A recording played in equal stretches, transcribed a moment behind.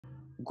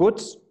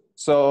Good.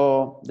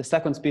 So the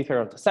second speaker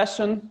of the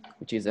session,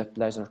 which is a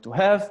pleasure to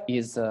have,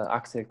 is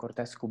Axel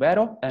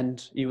Cortes-Cubero,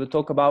 and he will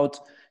talk about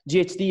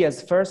GHD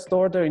as first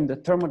order in the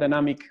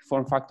thermodynamic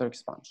form factor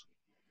expansion.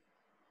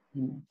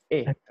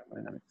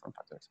 Thermodynamic form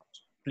factor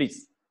expansion.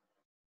 Please.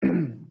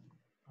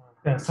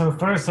 Yeah, so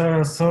first,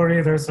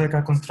 sorry, there's like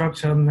a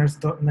construction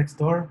next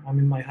door. I'm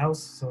in my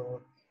house,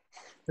 so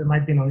there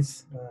might be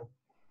noise.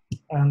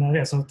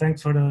 Yeah, so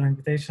thanks for the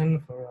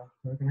invitation for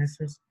the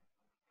organizers.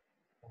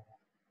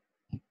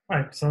 All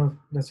right, so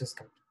let's just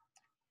start.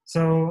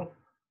 So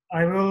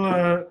I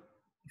will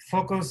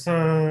focus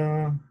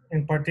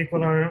in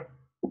particular,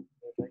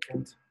 I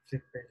can't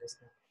flip pages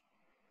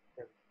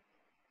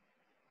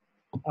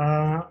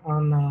now.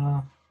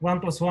 On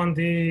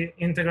 1+1D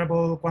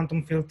integrable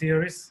quantum field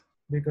theories,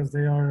 because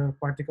they are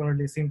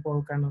particularly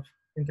simple kind of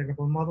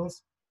integrable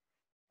models.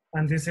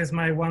 And this is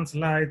my one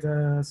slide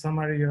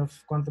summary of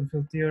quantum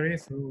field theory.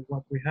 So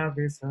what we have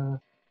is a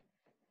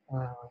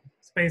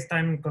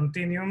space-time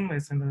continuum.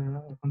 It's in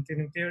a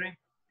continuum theory.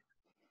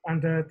 And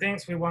the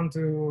things we want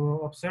to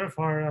observe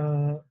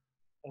are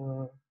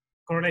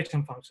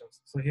correlation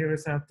functions. So here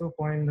is a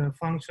 2-point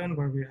function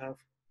where we have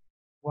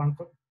one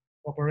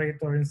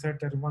operator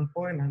inserted in one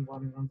point and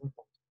one in another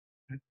point.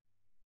 Right?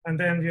 And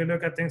then you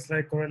look at things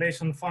like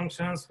correlation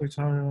functions, which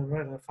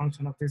are a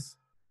function of these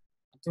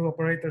two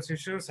operators you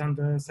choose and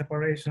the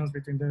separations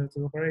between the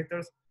two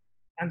operators.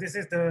 And this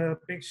is the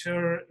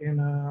picture in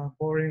a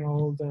boring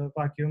old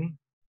vacuum.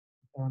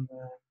 And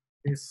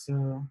this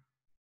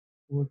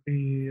would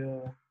be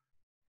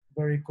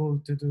very cool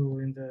to do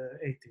in the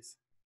 80s.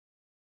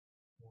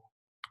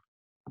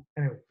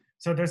 Anyway,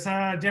 so there's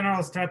a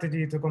general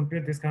strategy to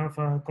compute this kind of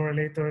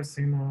correlators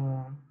in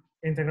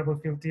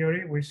integrable field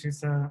theory, which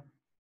is a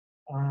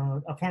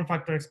form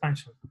factor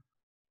expansion.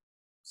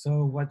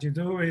 So what you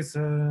do is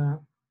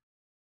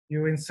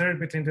you insert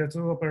between the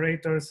two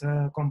operators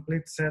a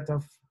complete set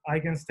of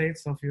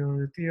eigenstates of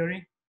your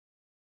theory.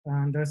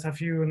 And there's a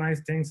few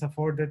nice things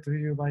afforded to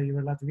you by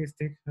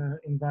relativistic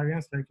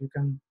invariance, like you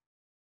can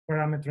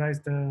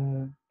parameterize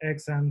the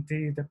x and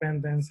t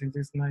dependence in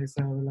this nice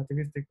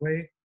relativistic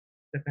way,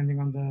 depending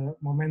on the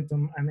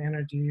momentum and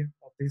energy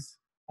of these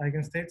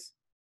eigenstates.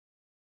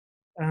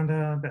 And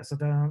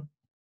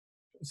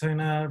so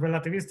in a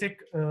relativistic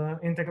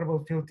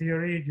integrable field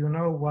theory, you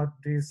know what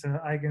these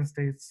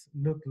eigenstates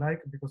look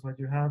like, because what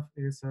you have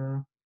is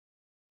a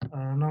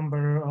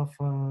number of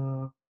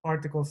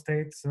particle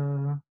states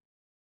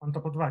on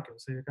top of the vacuum.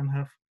 So you can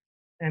have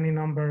any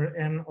number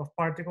n of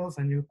particles,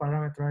 and you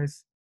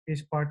parameterize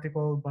each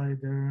particle by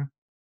their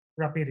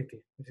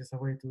rapidity, which is a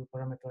way to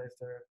parameterize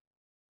their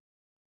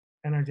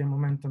energy and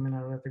momentum in a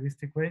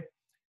relativistic way.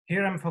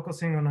 Here I'm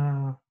focusing on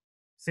a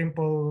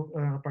simple,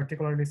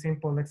 particularly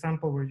simple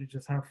example where you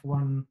just have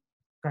one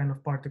kind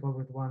of particle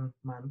with one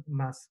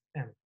mass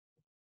m.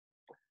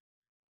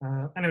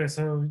 Anyway,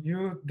 so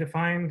you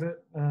defined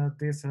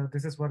this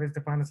is what is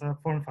defined as a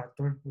form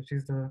factor, which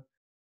is the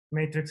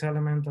matrix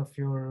element of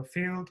your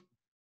field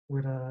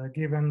with a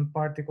given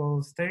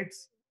particle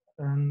states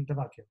and the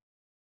vacuum.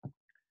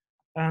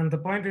 And the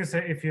point is,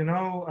 if you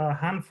know a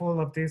handful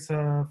of these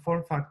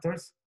form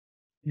factors,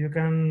 you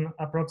can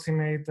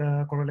approximate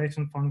a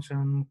correlation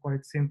function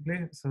quite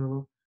simply.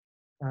 So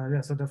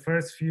yeah, so the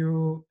first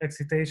few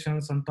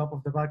excitations on top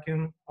of the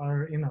vacuum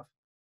are enough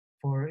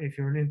for if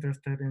you're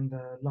interested in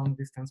the long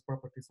distance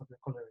properties of the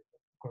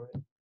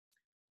correlator.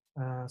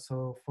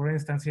 So for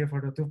instance, here for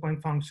the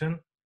 2-point function,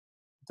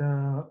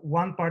 the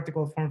one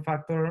particle form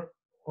factor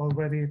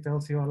already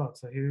tells you a lot.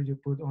 So here you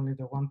put only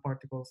the one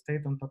particle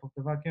state on top of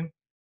the vacuum.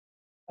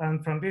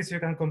 And from this, you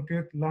can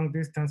compute long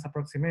distance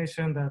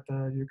approximation that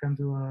you can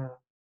do a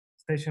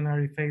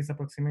stationary phase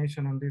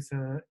approximation on this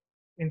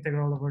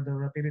integral over the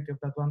rapidity of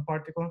that one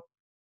particle.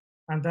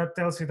 And that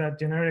tells you that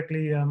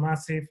generically a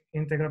massive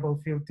integrable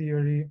field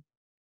theory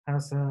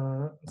has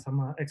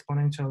some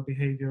exponential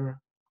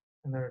behavior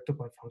in their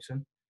 2-point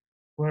function,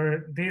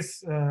 where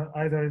this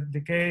either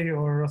decay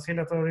or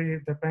oscillatory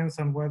depends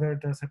on whether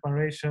the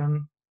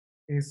separation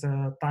is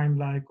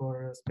time-like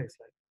or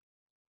space-like.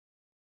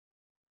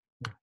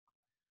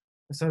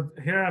 So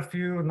here are a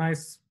few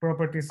nice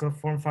properties of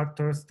form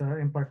factors that,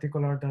 in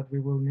particular, that we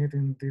will need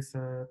in this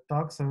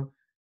talk. So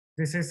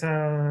this is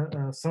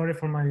sorry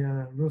for my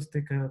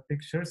rustic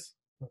pictures,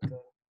 but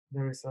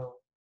there is a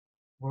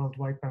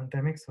worldwide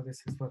pandemic, so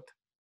this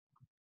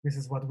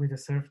is what we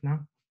deserve now.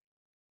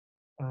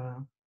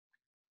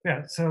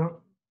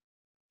 So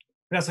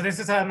this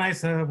is a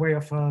nice way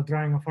of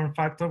drawing a form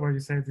factor where you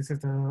say this is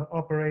the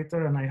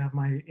operator, and I have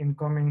my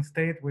incoming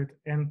state with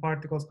n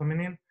particles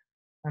coming in.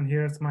 And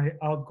here's my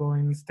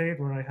outgoing state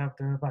where I have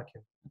the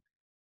vacuum.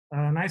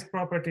 A nice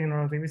property in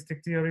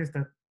relativistic theory is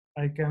that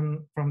I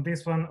can, from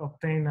this one,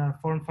 obtain a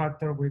form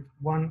factor with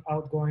one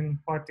outgoing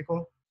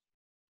particle.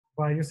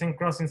 By using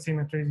crossing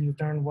symmetry, you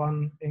turn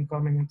one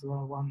incoming into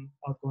a one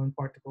outgoing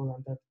particle,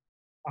 and that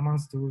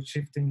amounts to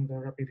shifting the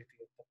rapidity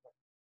of the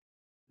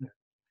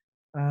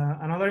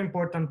particle. Another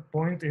important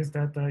point is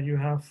that you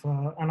have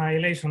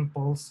annihilation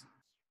poles,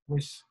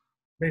 which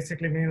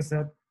basically means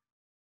that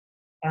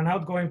an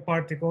outgoing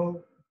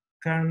particle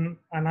can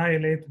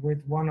annihilate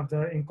with one of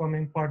the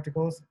incoming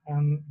particles.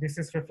 And this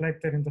is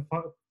reflected in the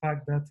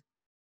fact that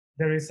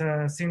there is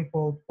a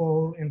simple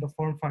pole in the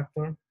form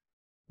factor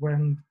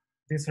when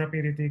this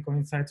rapidity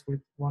coincides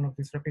with one of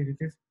these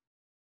rapidities.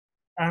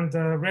 And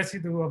the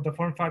residue of the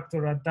form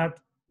factor at that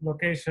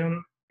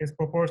location is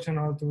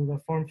proportional to the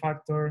form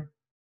factor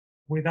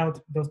without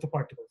those two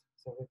particles.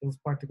 So with those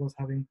particles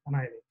having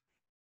annihilated.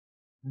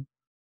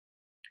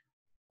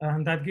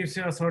 And that gives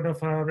you a sort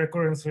of a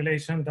recurrence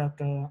relation that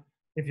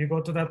if you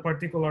go to that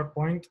particular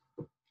point,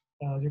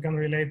 you can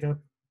relate the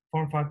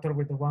form factor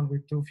with the one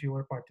with two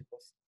fewer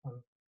particles.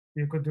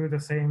 You could do the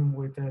same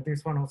with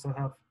this one also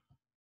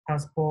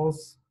has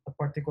poles at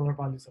particular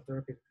values of the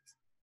rapidities.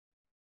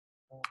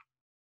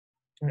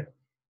 Okay.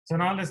 So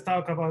now let's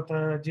talk about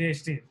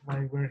GHD,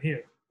 why we're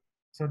here.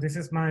 So this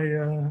is my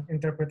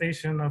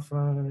interpretation of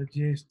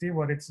GHD,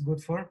 what it's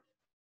good for.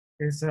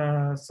 Is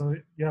so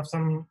you have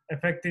some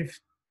effective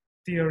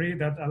theory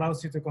that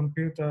allows you to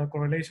compute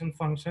correlation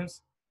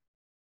functions.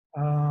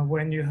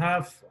 When you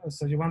have,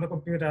 so you want to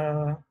compute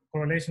a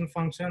correlation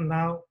function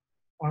now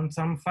on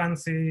some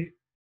fancy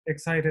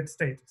excited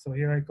state. So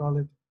here I call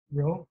it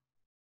rho,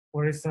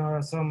 where it's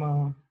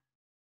some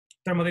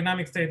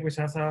thermodynamic state which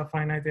has a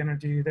finite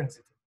energy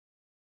density.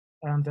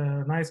 And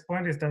the nice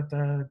point is that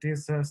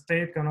this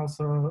state can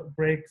also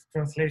break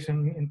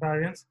translation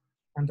invariance,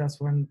 and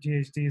that's when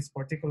GHD is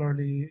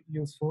particularly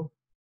useful.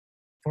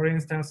 For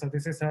instance, so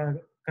this is a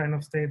kind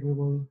of state we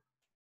will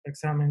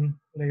examine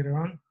later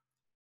on,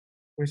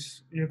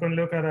 which you can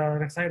look at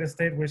an excited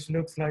state which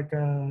looks like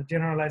a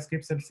generalized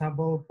Gibbs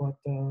ensemble,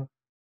 but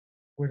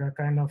with a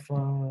kind of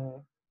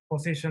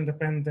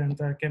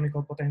position-dependent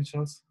chemical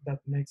potentials that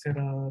makes it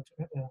a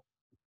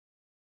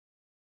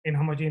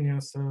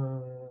inhomogeneous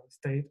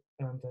state.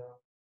 And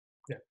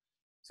yeah,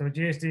 so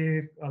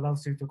GHD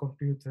allows you to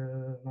compute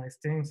nice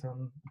things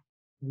on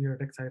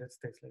weird excited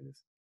states like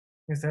this,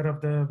 instead of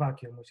the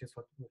vacuum, which is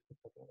what we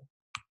talked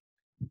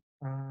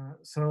about.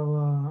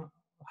 So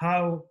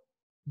how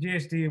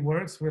GHD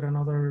works with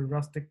another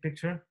rustic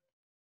picture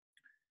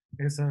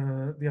is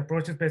the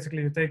approach is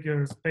basically you take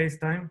your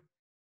space-time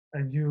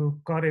and you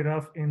cut it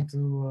off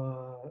into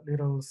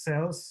little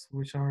cells,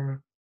 which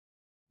are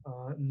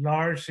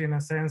large in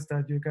a sense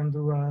that you can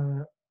do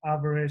an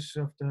average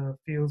of the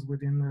fields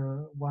within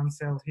one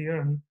cell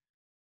here. And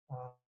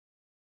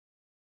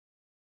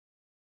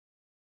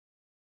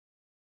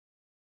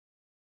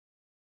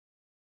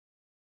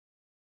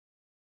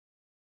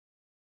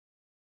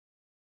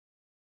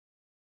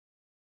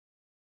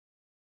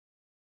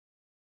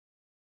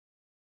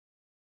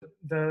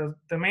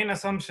the main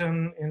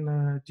assumption in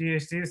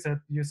GHD is that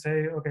you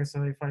say, okay,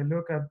 so if I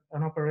look at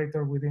an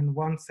operator within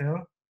one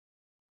cell,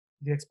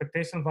 the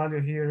expectation value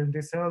here in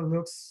this cell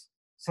looks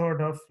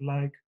sort of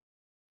like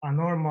a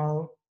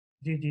normal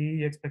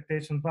GGE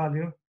expectation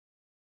value,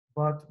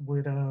 but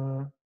with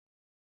a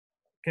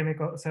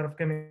chemical set of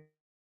chemical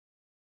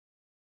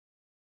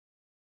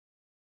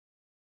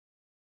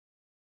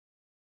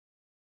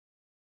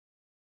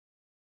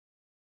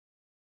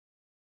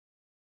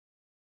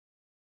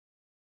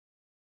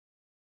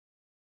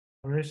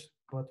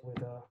but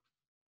with a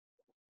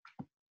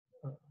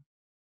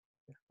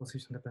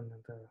position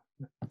dependent.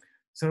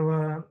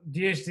 So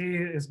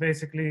GHD is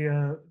basically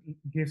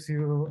gives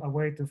you a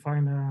way to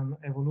find an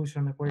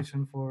evolution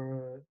equation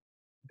for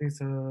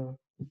these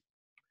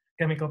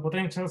chemical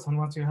potentials, and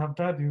once you have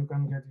that, you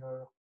can get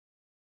your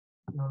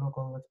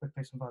local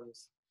expectation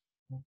values.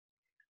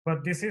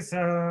 But this is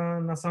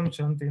an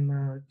assumption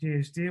in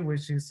GHD,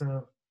 which is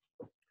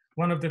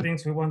one of the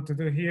things we want to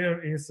do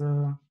here is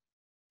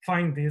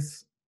find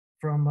this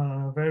from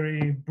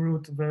very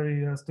brute,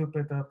 very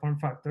stupid form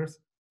factors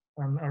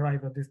and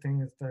arrive at this thing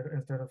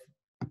instead of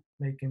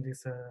making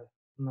this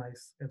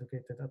nice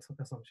educated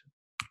assumption.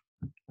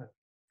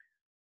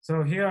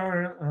 So here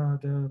are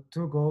the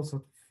two goals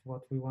of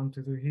what we want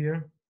to do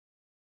here.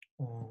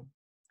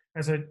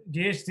 As a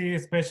GHD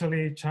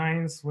especially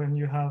shines when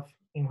you have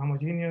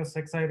inhomogeneous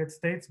excited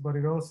states, but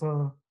it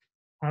also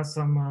has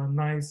some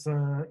nice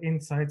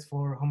insights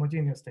for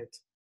homogeneous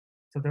states.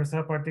 So there's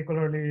a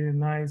particularly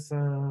nice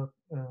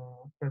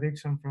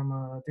prediction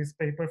from this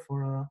paper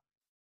for a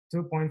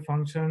 2-point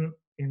function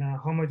in a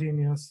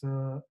homogeneous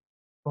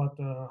but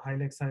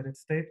highly excited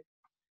state.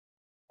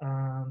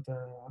 And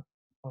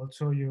I'll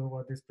show you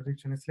what this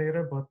prediction is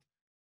later, but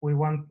we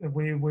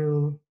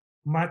will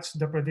match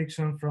the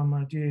prediction from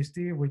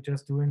GHD with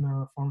just doing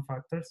form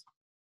factors.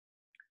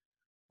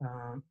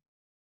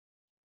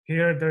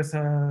 Here there's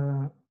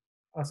a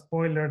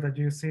spoiler that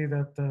you see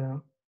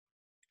that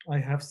I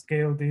have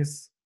scaled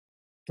this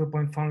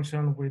 2-point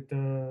function with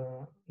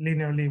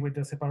linearly with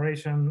the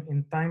separation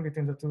in time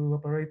between the two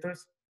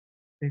operators,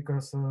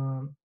 because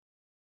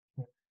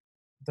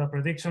the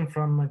prediction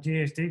from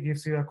GHD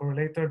gives you a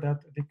correlator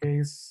that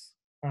decays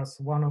as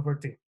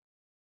 1/t.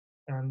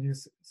 And you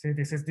see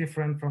this is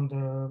different from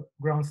the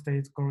ground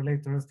state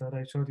correlators that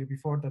I showed you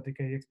before that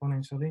decay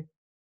exponentially.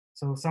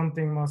 So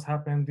something must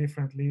happen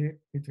differently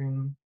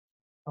between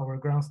our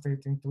ground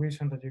state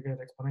intuition that you get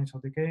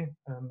exponential decay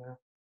and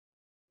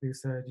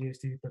this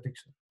GHD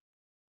prediction.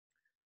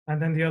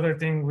 And then the other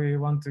thing we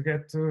want to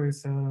get to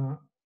is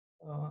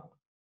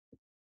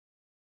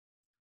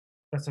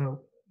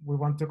so we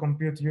want to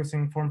compute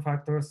using form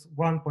factors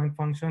 1-point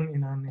function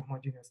in an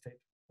homogeneous state.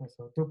 And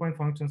so 2-point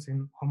functions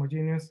in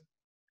homogeneous,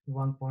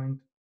 1 point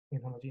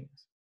in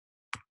homogeneous.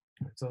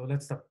 So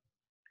let's start.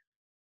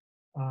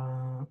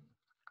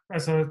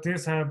 So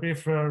this is a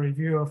brief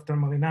review of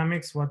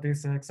thermodynamics, what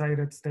these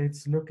excited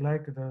states look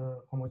like,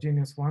 the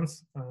homogeneous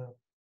ones.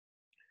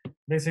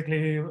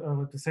 Basically,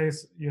 what to say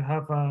is you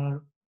have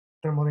a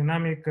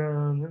thermodynamic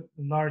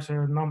large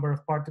number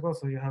of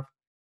particles, so you have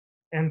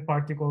n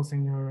particles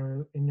in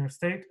your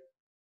state,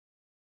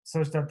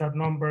 such that that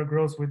number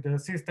grows with the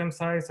system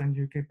size, and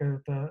you keep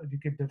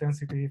the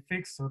density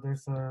fixed. So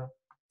there's a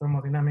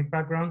thermodynamic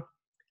background,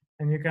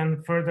 and you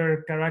can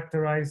further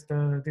characterize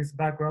this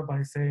background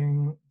by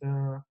saying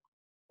the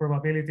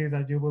probability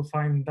that you will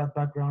find in that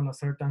background a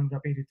certain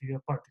rapidity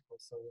of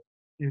particles. So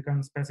you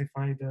can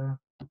specify the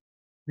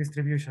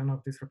distribution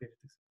of these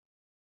rapidities.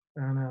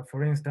 And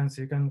for instance,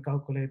 you can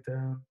calculate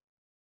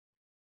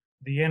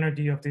the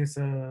energy of this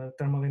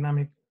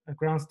thermodynamic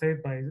ground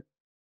state by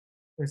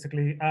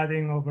basically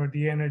adding over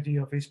the energy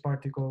of each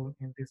particle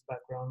in this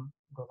background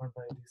governed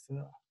by this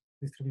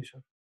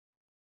distribution.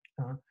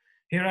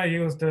 Here I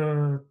use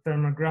the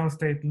term ground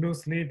state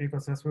loosely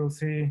because, as we'll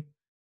see,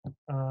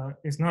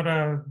 it's not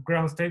a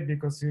ground state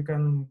because you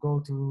can go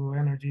to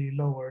energy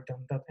lower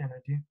than that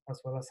energy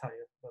as well as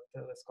higher, but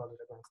let's call it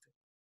a ground state.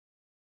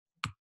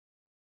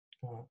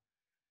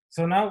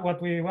 So now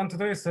what we want to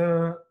do is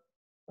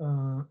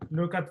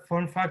look at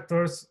form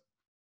factors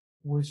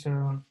which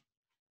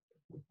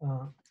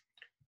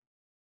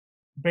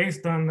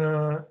based on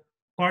the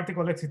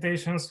particle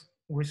excitations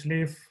which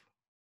live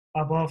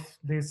above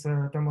this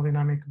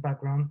thermodynamic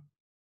background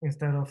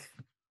instead of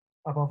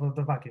above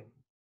the vacuum.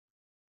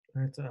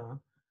 Right?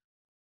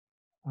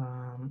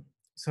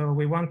 So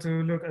we want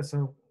to look at,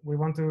 so we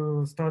want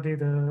to study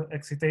the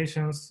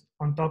excitations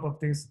on top of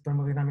this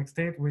thermodynamic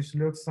state, which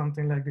looks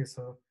something like this.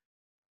 So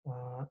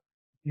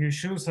you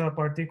choose a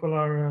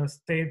particular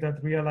state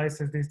that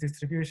realizes this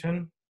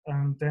distribution,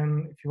 and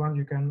then if you want,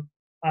 you can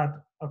add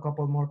a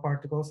couple more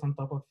particles on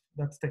top of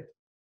that state.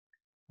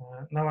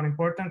 Now, an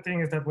important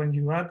thing is that when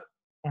you add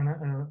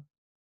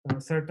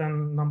a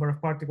certain number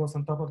of particles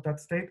on top of that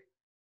state,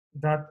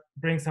 that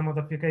brings a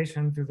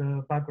modification to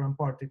the background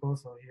particle.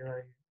 So here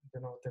I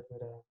denoted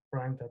with a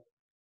prime that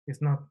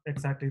is not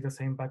exactly the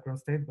same background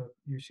state, but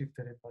you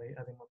shifted it by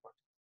adding more particles.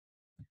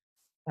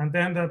 And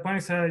then the point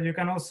is you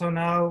can also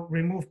now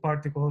remove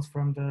particles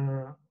from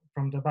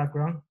the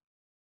background,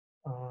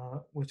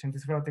 which in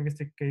this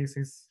relativistic case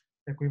is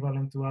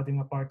equivalent to adding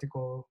a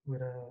particle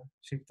with a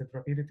shifted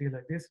rapidity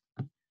like this.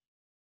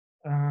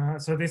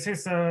 So this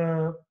is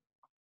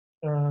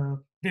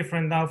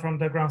different now from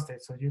the ground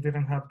state. So you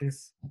didn't have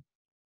this,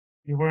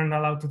 you weren't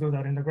allowed to do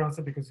that in the ground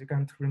state because you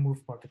can't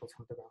remove particles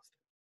from the ground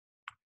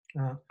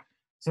state.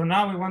 So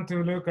now we want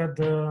to look at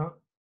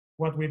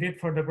what we did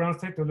for the ground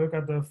state, to look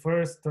at the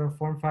first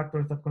form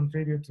factors that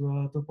contribute to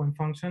a 2-point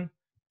function.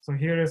 So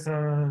here is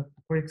a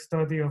quick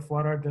study of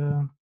what are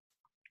the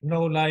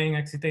low-lying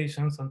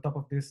excitations on top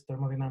of this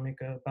thermodynamic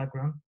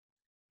background.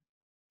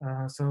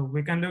 So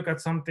we can look at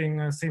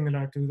something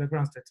similar to the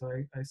ground state. So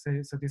I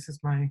say, so this is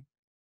my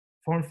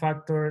form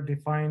factor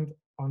defined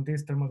on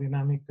this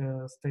thermodynamic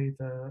state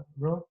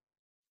row,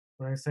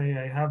 where I say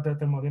I have the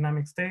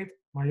thermodynamic state,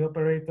 my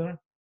operator,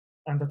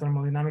 and the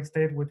thermodynamic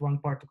state with one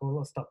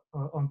particle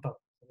on top.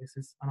 So this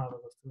is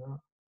analogous to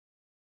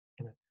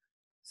the.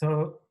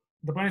 So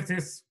the point is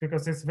this,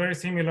 because it's very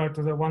similar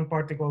to the one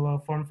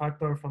particle form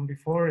factor from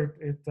before,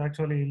 it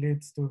actually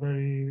leads to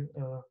very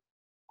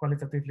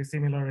qualitatively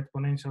similar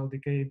exponential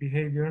decay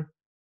behavior.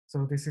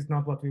 So this is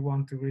not what we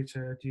want to reach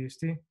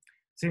GHD.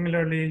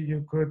 Similarly,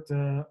 you could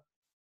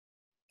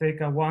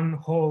take a one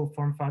whole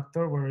form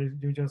factor where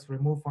you just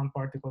remove one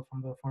particle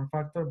from the form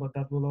factor, but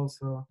that will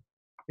also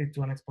lead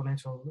to an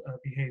exponential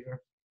behavior.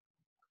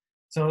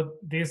 So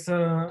these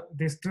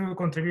two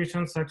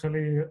contributions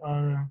actually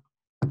are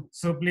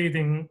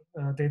subleading.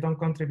 They don't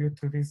contribute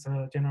to this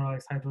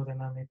generalized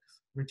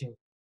hydrodynamics regime.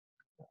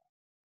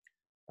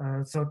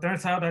 So it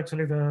turns out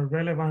actually the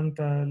relevant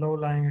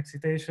low-lying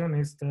excitation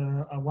is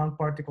a one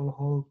particle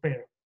whole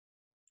pair.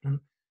 And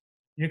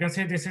you can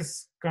see this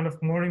is kind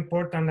of more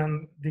important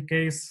and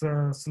decays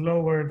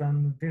slower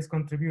than these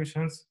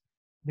contributions,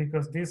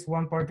 because this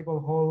one particle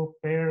whole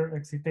pair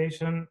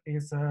excitation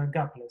is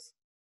gapless.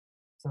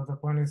 So the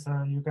point is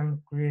you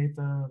can create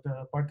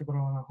the particle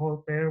on a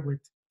whole pair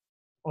with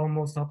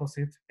almost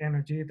opposite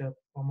energy that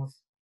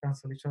almost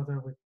cancel each other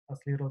with as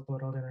little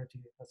total energy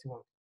as you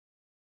want.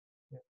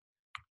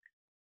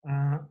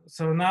 Yeah.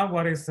 So now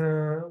what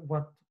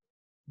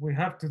we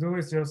have to do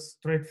is just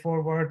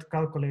straightforward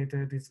calculate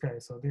this guy.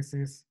 So this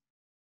is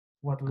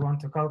what we want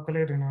to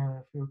calculate in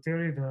a field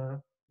theory,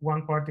 the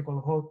one particle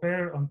whole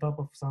pair on top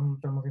of some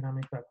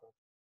thermodynamic background.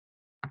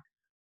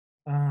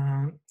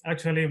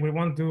 Actually, we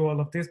won't do all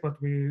of this,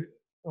 but we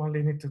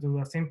only need to do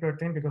a simpler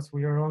thing because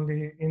we are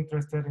only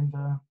interested in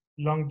the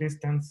long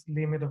distance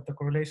limit of the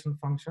correlation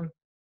function.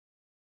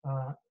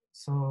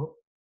 So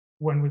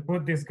when we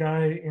put this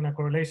guy in a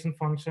correlation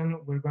function,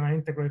 we're going to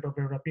integrate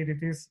over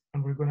rapidities,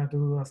 and we're going to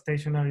do a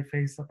stationary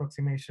phase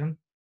approximation.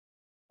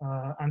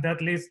 And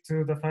that leads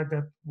to the fact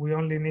that we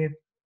only need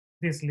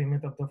this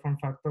limit of the form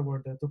factor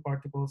where the two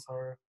particles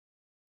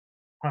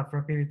have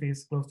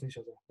rapidities close to each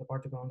other, the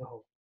particle and the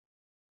whole.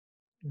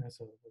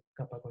 So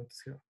kappa going to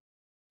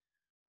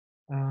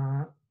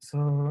 0.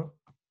 So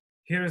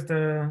here's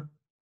the,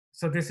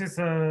 so this is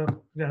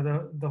yeah,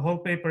 the whole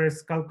paper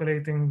is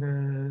calculating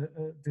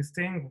this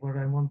thing, where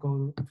I won't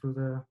go through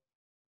the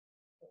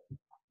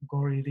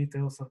gory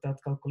details of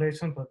that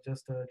calculation, but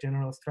just a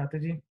general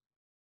strategy,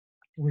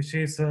 which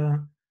is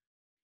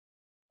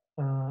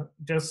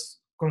just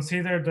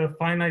consider the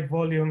finite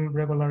volume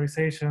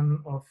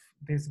regularization of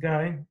this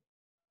guy,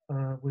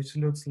 which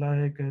looks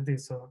like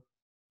this.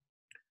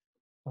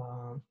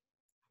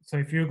 So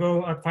if you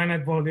go at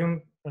finite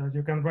volume,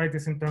 you can write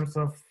this in terms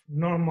of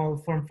normal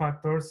form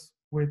factors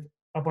with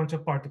a bunch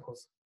of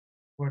particles,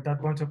 where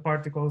that bunch of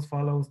particles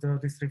follows the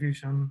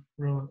distribution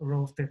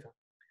rho of theta.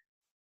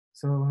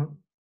 So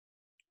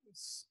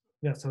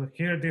yeah, so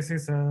here this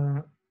is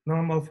a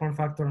normal form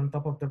factor on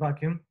top of the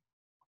vacuum.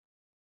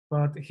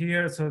 But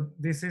here, so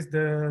this is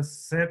the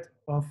set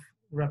of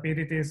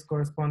rapidities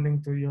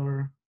corresponding to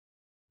your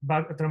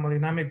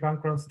thermodynamic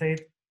background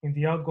state in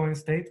the outgoing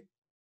state.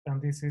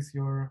 And this is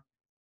your,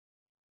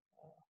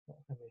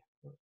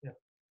 yeah.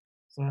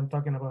 So I'm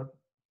talking about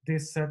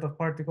this set of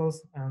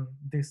particles and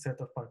this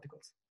set of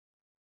particles.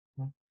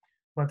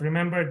 But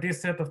remember,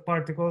 this set of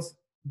particles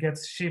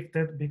gets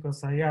shifted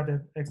because I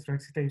added extra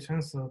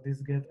excitation, so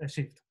this get a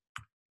shift.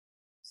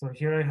 So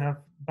here I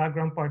have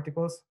background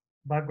particles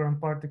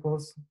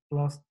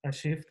plus a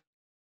shift,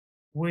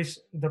 which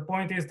the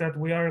point is that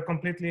we are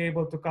completely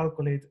able to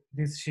calculate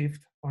this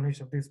shift on each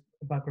of these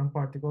background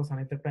particles, and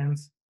it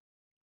depends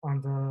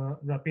on the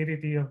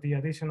rapidity of the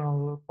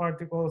additional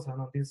particles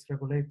and on this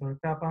regulator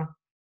kappa.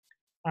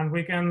 And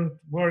we can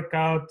work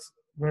out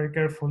very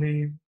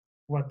carefully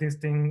what this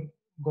thing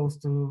goes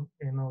to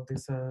in all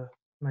these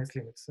nice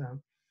limits.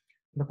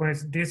 The point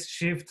is this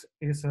shift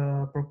is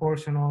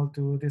proportional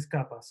to this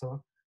kappa.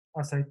 So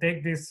as I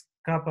take this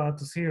kappa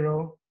to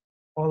 0,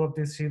 all of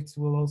these shifts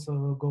will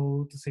also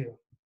go to 0.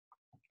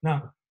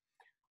 Now,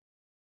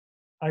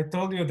 I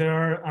told you there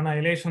are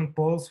annihilation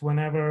poles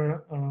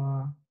whenever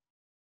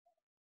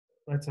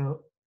let's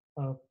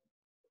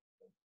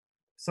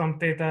some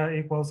theta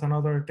equals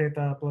another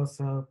theta plus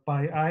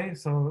pi I.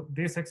 So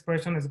this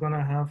expression is going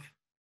to have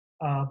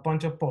a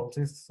bunch of poles.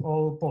 It's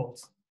all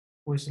poles,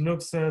 which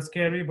looks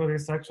scary, but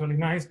it's actually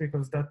nice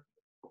because that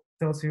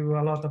tells you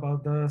a lot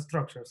about the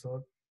structure.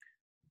 So,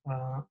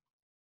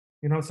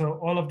 you know, so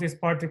all of these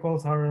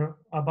particles are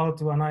about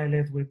to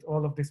annihilate with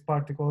all of these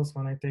particles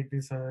when I take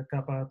this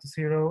kappa to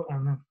 0.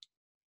 And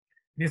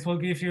this will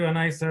give you a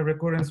nice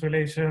recurrence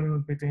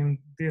relation between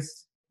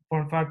this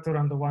form factor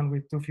and the one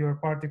with 2 fewer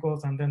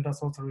particles. And then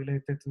that's also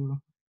related to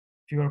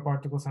fewer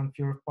particles and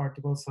fewer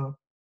particles. So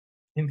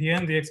in the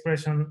end, the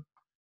expression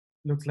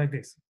looks like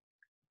this,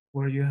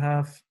 where you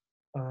have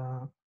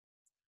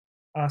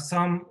a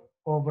sum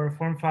over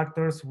form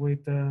factors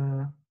with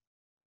a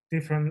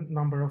different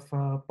number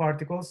of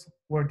particles,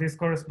 where this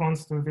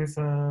corresponds to this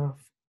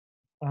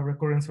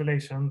recurrence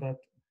relation that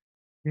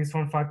this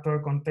form factor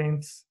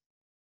contains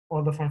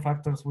all the form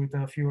factors with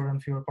fewer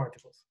and fewer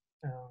particles.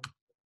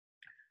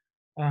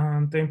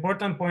 And the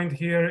important point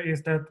here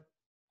is that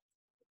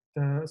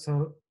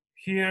so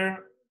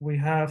here we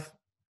have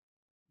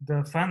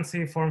the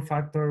fancy form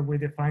factor we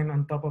define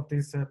on top of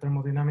this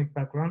thermodynamic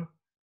background,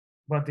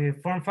 but the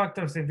form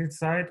factors in this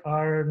side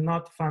are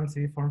not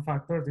fancy form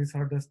factors. These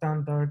are the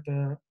standard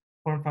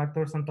form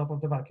factors on top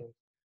of the vacuum.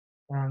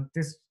 And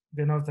this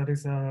denotes that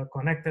it's a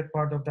connected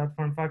part of that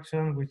form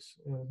function, which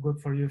good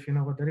for you if you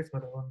know what that is,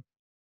 but I won't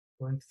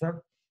go into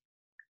that.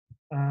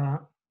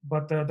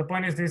 But the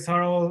point is, these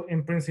are all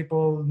in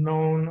principle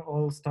known,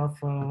 all stuff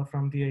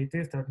from the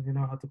 80s, that you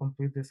know how to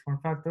compute these form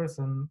factors,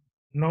 and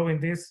knowing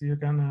this, you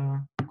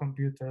can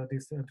compute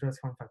these address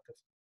form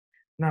factors.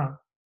 Now,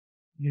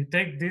 you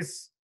take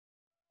this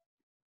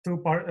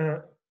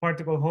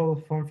particle hole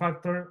form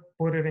factor,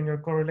 put it in your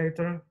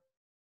correlator,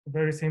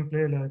 very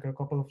simply, like a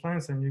couple of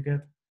lines, and you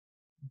get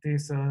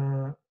this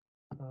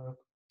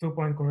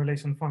 2-point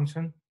correlation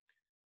function.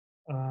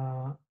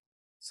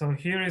 So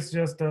here is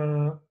just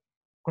a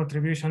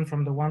contribution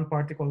from the one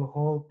particle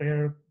hole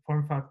pair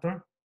form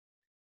factor,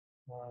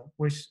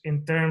 which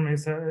in turn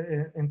is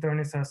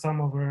a sum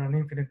over an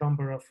infinite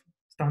number of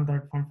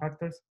standard form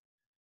factors.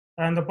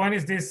 And the point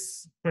is,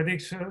 this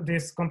prediction,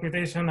 this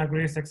computation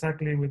agrees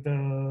exactly with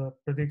the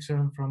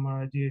prediction from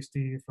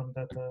GHD from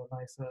that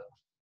nice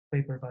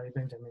paper by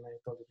Benjamin I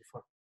told you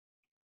before.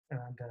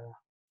 And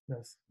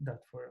that's that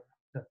for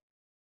that.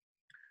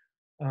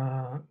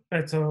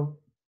 Right, so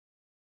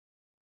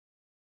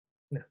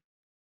yeah.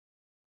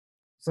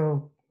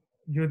 So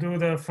you do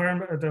the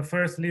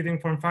first leading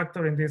form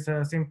factor in this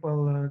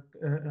simple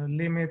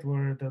limit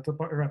where the two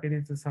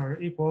rapidities are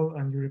equal,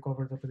 and you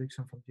recover the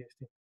prediction from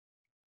GHD.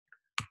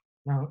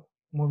 Now,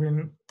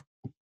 moving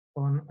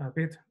on a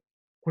bit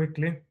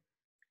quickly.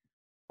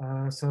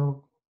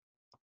 So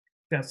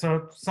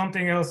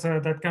something else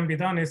that can be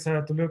done is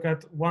to look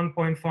at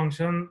one-point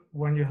function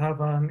when you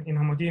have an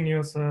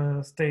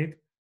inhomogeneous state.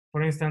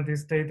 For instance,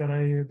 this state that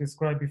I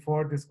described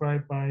before,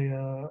 described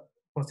by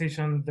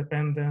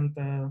position-dependent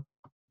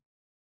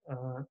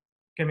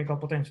chemical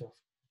potentials.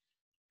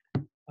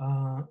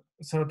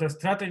 So the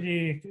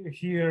strategy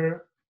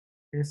here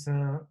is,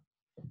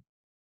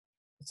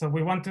 so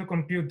we want to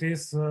compute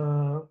this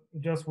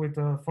just with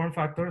form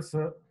factors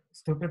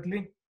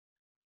stupidly,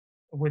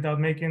 without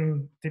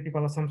making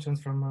typical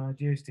assumptions from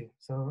GHD.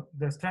 So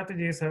the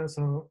strategy is,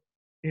 so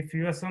if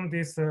you assume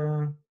this,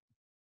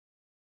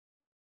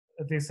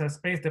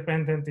 space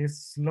dependent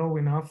is low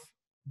enough,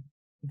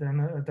 then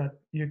that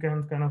you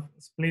can kind of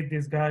split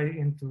this guy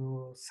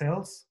into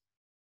cells,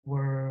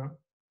 where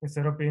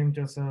instead of being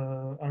just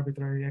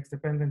arbitrary x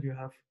dependent, you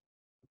have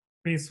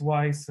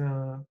piecewise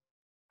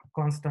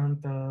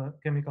constant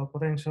chemical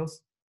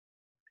potentials.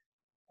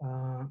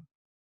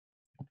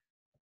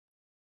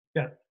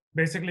 Yeah,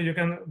 basically you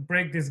can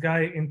break this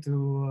guy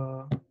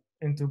into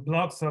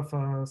blocks of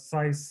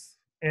size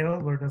L,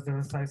 where that's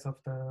the size of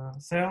the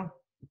cell,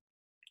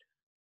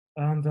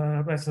 and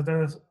so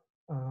there's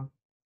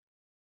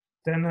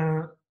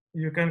then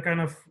you can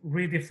kind of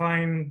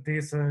redefine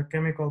these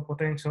chemical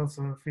potentials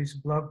of each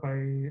block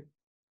by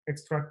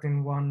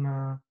extracting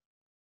one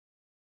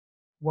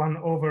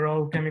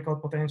overall chemical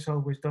potential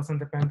which doesn't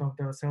depend on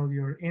the cell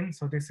you're in.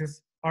 So this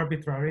is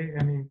arbitrary,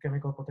 any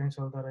chemical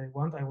potential that I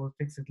want. I will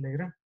fix it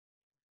later.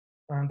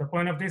 And the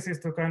point of this is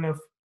to kind of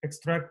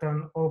extract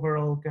an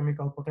overall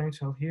chemical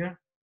potential here,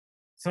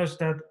 such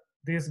that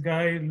this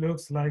guy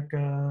looks like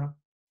a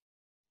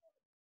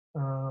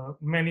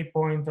many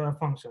point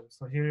function.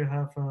 So here you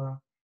have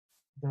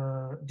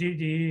the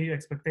GGE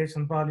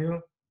expectation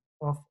value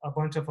of a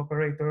bunch of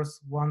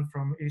operators, one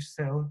from each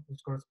cell,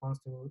 which corresponds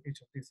to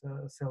each of these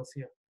cells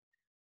here.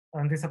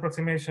 And this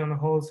approximation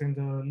holds in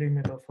the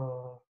limit of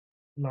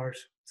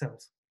large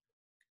cells.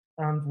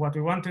 And what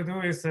we want to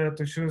do is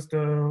to choose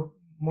the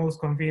most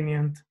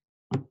convenient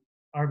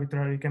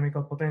arbitrary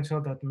chemical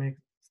potential that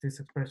makes this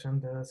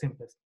expression the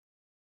simplest.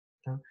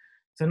 Okay.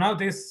 So now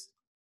these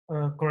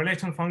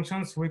correlation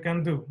functions we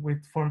can do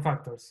with form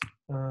factors.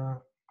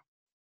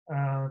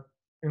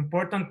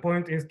 Important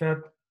point is that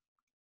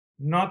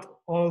not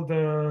all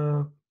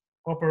the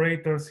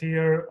operators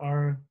here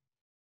are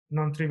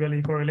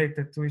non-trivially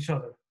correlated to each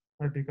other,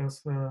 right?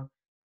 Because the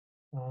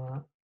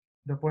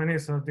point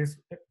is this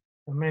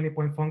many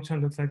point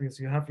function looks like this.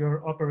 You have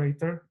your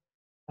operator,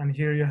 and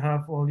here you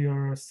have all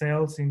your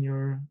cells in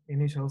your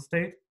initial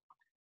state.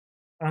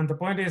 And the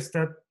point is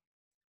that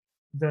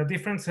the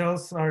different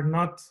cells are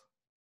not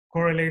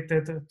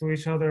correlated to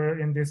each other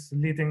in this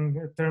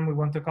leading term we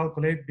want to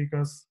calculate,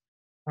 because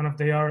kind of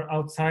they are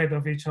outside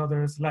of each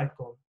other's light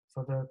cone.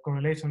 So the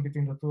correlation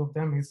between the two of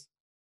them is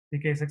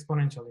decays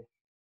exponentially,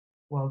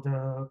 while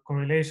the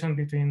correlation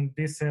between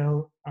this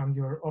cell and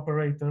your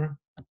operator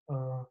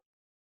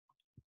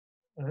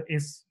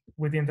is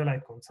within the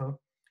light cone. So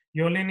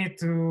you only need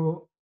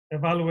to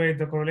evaluate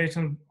the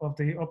correlation of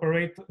the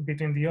operator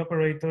between the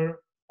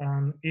operator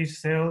and each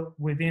cell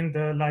within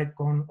the light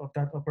cone of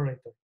that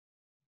operator.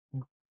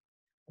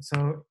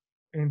 So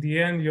in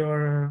the end,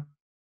 your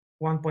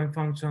one-point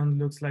function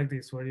looks like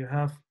this, where you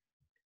have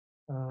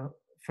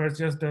first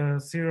just the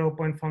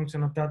 0-point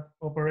function of that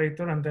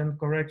operator, and then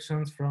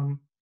corrections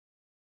from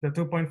the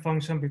 2-point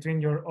function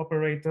between your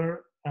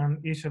operator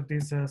and each of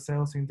these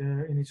cells in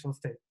the initial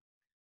state.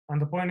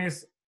 And the point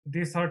is,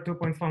 these are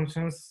 2-point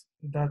functions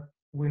that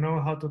we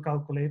know how to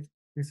calculate.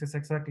 This is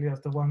exactly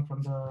as the one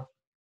from the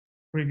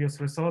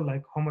previous result,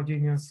 like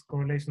homogeneous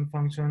correlation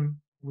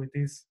function with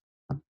this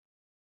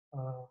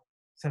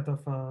set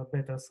of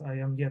betas I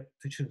am yet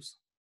to choose.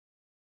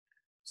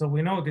 So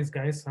we know these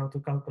guys, how to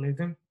calculate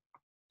them.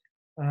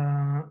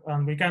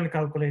 And we can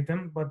calculate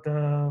them, but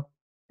the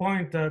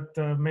point that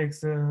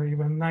makes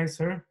even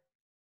nicer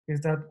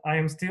is that I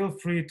am still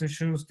free to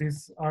choose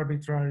these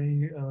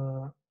arbitrary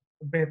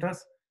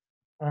betas.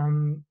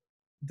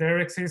 There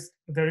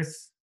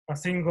is a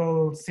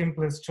single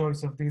simplest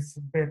choice of this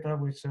beta,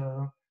 which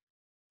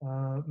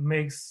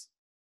makes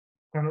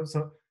kind of,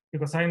 so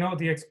because I know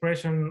the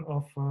expression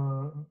of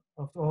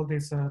all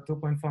these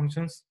 2-point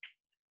functions,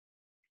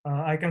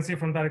 I can see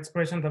from that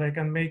expression that I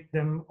can make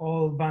them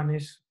all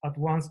vanish at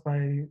once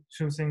by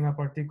choosing a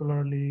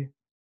particularly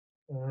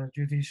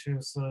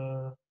judicious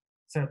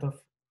set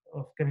of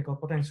chemical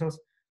potentials.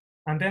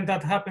 And then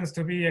that happens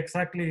to be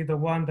exactly the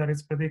one that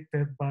is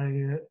predicted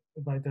by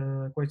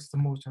the equations of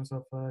motions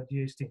of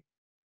GHD.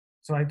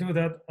 So I do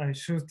that, I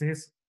choose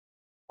this,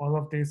 all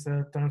of these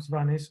terms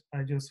vanish,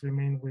 I just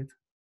remain with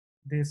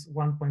this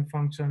 1-point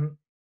function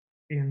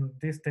in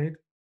this state.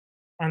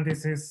 And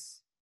this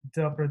is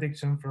the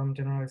prediction from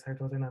generalized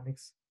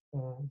hydrodynamics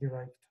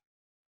derived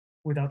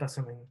without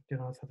assuming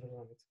generalized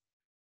hydrodynamics.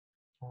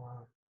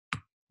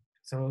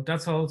 So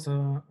that's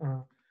also,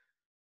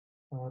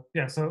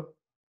 yeah, so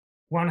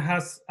one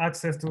has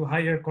access to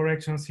higher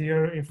corrections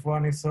here if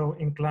one is so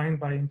inclined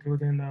by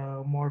including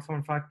more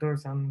form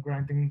factors and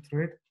grinding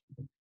through it.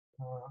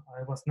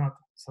 I was not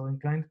so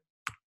inclined.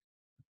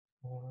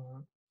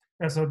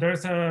 Yeah, so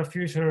there's a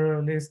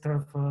future list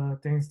of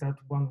things that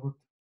one would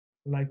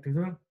like to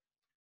do.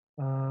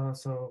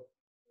 So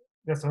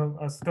yeah, so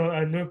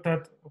I looked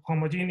at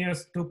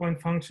homogeneous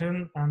 2-point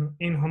function and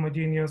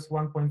inhomogeneous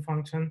 1-point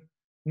function.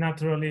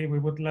 Naturally, we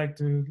would like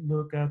to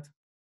look at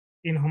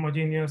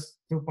inhomogeneous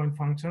 2-point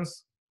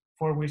functions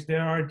for which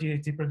there are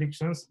GHD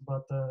predictions,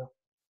 but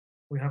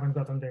we haven't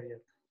gotten there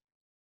yet.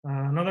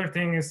 Another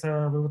thing is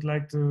we would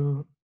like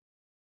to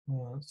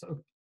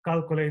so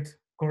calculate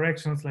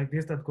corrections like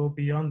this that go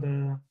beyond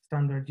the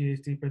standard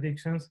GHD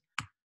predictions.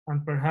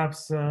 And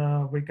perhaps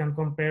we can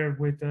compare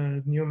with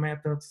new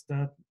methods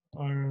that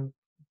are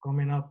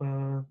coming up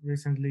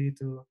recently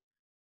to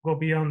go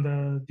beyond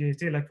the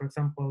GHD. Like, for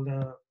example,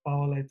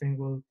 Paul, I think,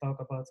 will talk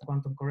about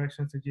quantum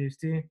corrections to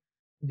GHD.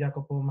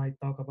 Jacopo might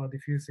talk about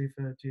diffusive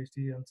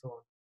GHD and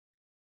so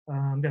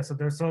on. Yeah, so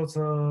there's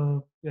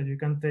also, yeah, you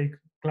can take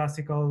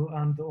classical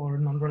and or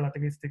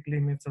non-relativistic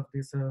limits of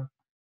this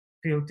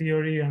field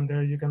theory, and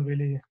there you can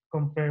really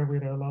compare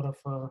with a lot of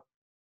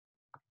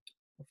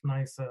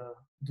nice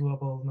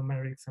doable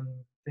numerics and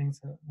things,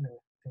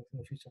 things in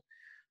the future.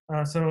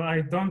 So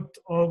I don't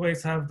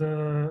always have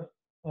the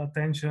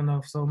attention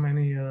of so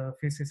many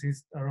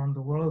physicists around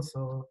the world,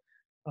 so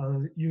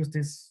I'll use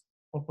this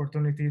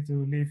opportunity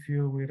to leave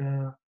you with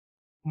a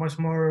much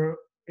more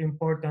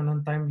important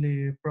and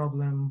timely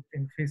problem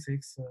in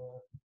physics,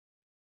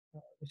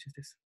 which is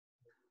this.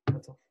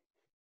 That's all.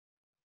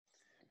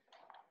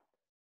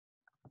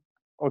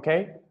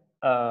 Okay,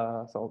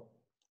 so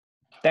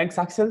thanks,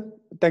 Axel.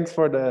 Thanks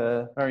for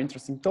the very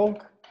interesting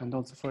talk and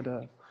also for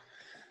the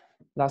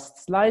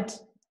last slide.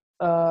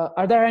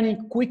 Are there any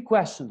quick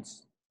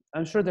questions?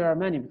 I'm sure there are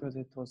many because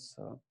it was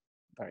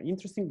very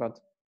interesting, but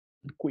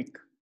quick.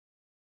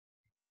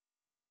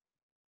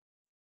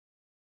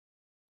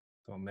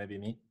 So maybe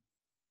me.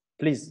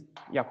 Please,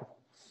 Jakob.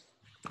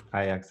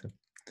 Hi, Axel.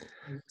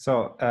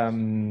 So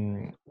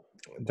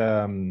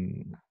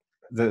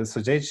so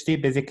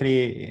GHD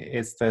basically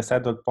is the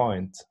saddle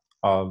point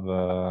of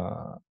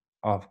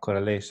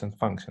correlation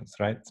functions,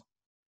 right?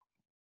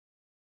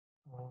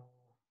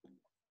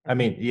 I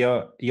mean,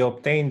 you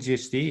obtain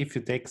GHD if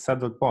you take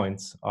saddle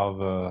points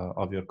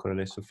of your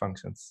correlation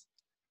functions,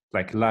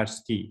 like large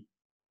T.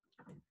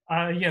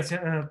 Yes,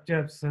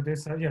 yes,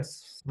 this,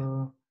 yes.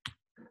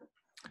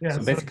 Yeah,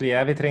 so basically,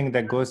 everything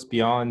that goes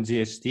beyond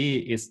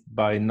GHD is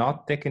by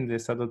not taking the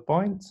saddle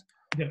point,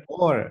 yeah.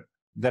 Or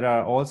there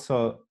are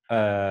also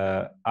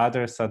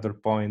other saddle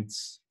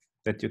points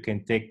that you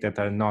can take that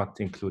are not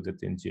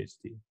included in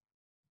GHD.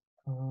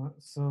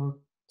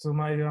 So to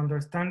my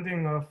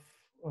understanding of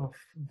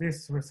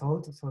this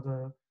result, so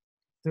the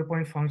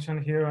 2-point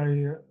function here,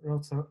 I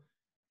wrote, so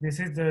this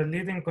is the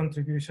leading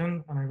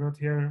contribution, and I wrote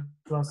here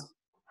plus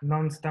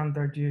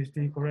non-standard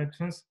GHD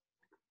corrections.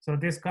 So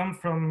this comes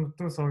from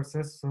two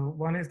sources. So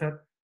one is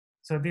that,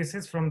 so this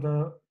is from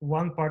the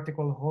one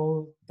particle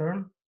whole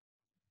term,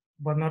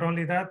 but not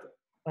only that,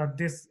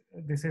 this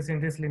is in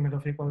this limit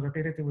of equal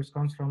rapidity, which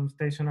comes from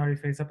stationary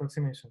phase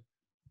approximation.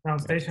 Now,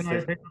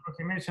 stationary phase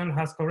approximation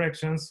has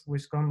corrections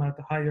which come at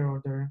a higher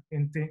order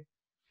in T.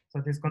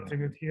 So this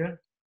contribute here.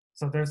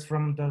 So there's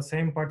from the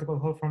same particle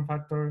whole form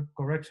factor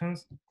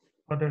corrections,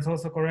 but there's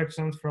also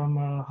corrections from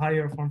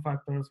higher form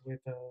factors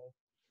with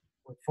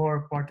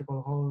 4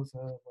 particle holes,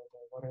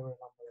 whatever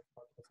number of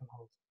particles and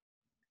holes,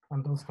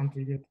 and those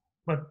contribute.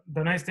 But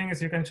the nice thing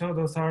is you can show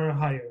those are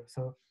higher.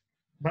 So,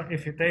 but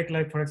if you take,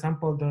 like, for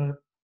example, the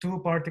 2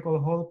 particle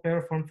hole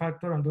pair form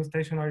factor and do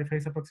stationary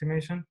phase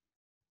approximation,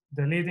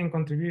 the leading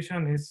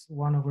contribution is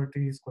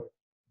 1/T squared,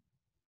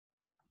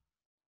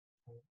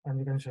 and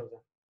you can show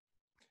that.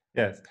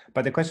 Yes,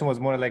 but the question was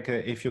more like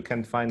if you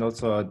can find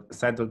also a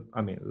saddle.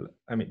 I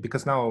mean,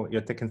 because now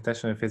you're taking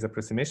stationary phase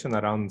approximation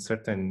around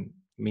certain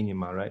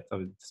minima, right,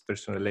 of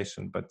dispersion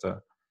relation, but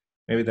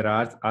maybe there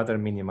are other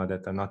minima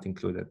that are not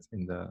included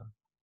in the,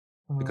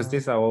 because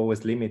these are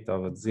always limit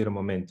of zero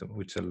momentum,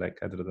 which are like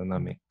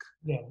hydrodynamic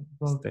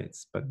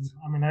states. But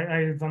I mean,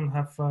 I don't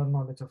have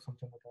knowledge of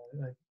something like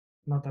that.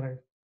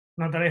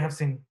 Not that I have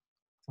seen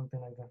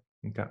something like that.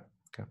 Okay.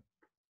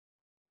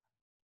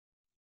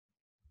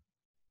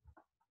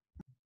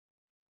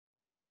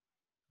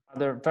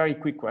 Other very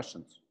quick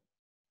questions.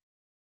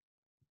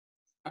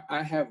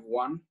 I have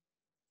one.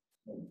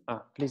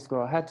 Please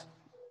go ahead.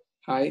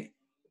 Hi.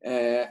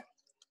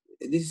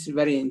 This is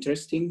very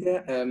interesting.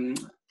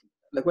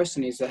 The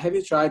question is, have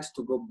you tried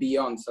to go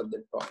beyond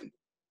saddle point?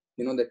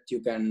 You know that you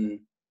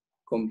can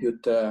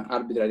compute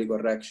arbitrary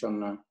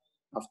correction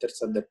after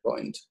saddle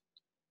point.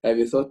 Have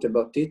you thought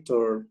about it,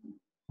 or?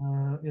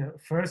 Yeah.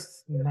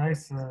 First,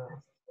 nice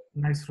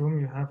room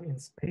you have in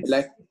space.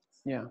 Like,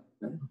 yeah.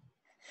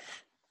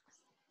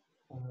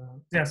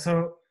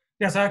 So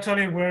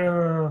actually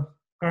we're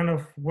kind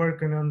of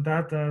working on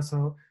that.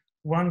 So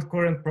one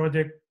current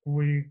project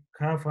we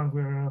have and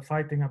we're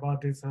fighting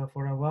about this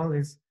for a while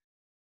is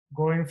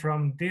going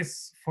from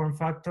this form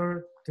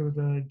factor to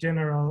the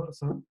general.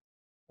 So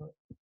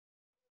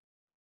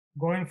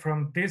going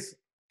from this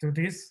to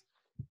this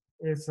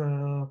is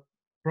a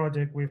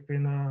project we've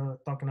been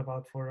talking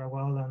about for a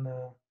while, and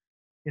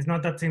it's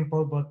not that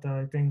simple, but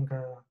I think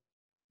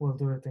we'll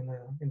do it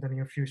in the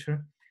near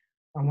future.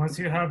 And once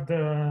you have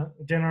the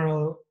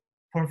general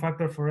form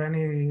factor for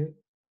any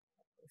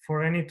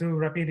two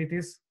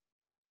rapidities,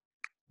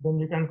 then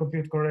you can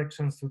compute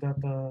corrections to that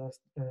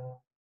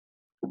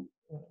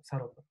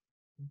setup.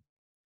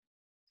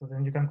 So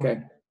then you can.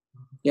 Okay.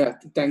 Yeah.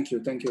 Thank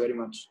you. Thank you very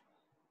much.